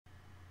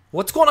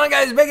What's going on,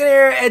 guys? Bacon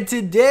here, and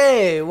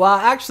today, well,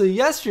 actually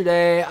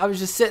yesterday, I was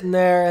just sitting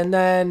there, and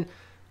then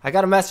I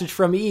got a message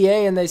from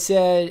EA, and they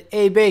said,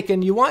 "Hey,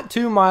 Bacon, you want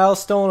 2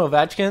 Milestone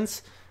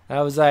Ovechkins?" And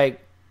I was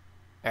like,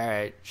 all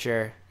right,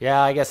 sure.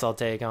 Yeah, I guess I'll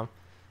take them.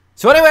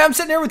 So anyway, I'm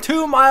sitting here with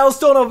 2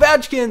 Milestone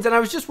Ovechkins, and I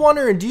was just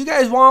wondering, do you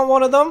guys want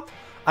one of them?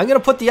 I'm going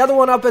to put the other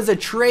one up as a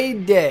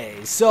trade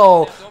day.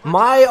 So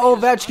my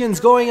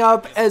Ovechkin's going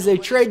up as a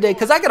trade day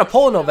because I got to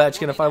pull an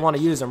Ovechkin if I want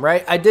to use him,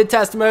 right? I did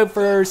test him out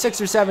for 6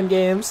 or 7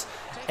 games,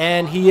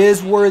 and he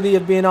is worthy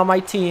of being on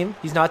my team.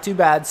 He's not too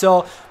bad.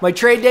 So my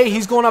trade day,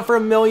 he's going up for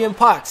 $1 million.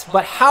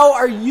 But how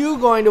are you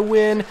going to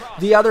win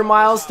the other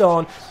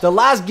Milestone? The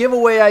last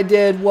giveaway I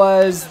did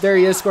was, there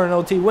he is, scoring an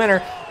OT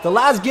winner. The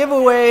last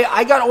giveaway,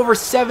 I got over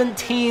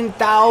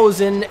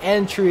 17,000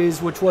 entries,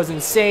 which was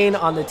insane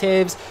on the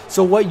Taves.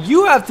 So what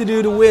you have to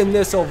do to win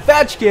this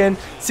Ovechkin,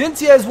 since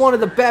he has one of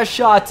the best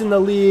shots in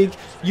the league,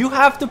 you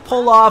have to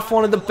pull off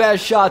one of the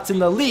best shots in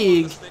the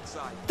league,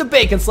 the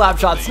Bacon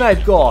Slapshot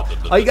Snipe Goal.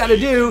 All you gotta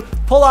do,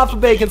 pull off a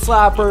Bacon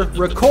Slapper,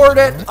 record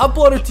it,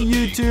 upload it to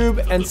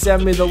YouTube, and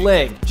send me the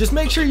link. Just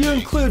make sure you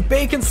include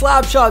Bacon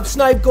Slapshot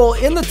Snipe Goal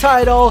in the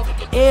title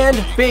and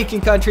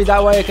BaconCountry,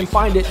 that way I can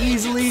find it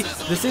easily.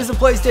 This is a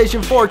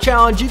PlayStation 4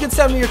 challenge. You can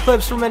send me your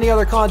clips from any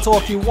other console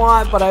if you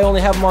want, but I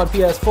only have them on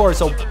PS4,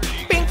 so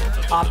bink,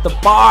 off the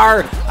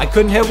bar. I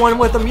couldn't hit one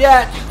with them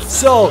yet.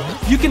 So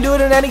you can do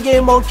it in any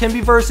game mode, can be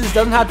versus,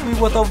 doesn't have to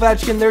be with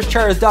Ovechkin. There's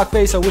Chara's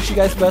Duckface. I wish you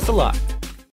guys the best of luck.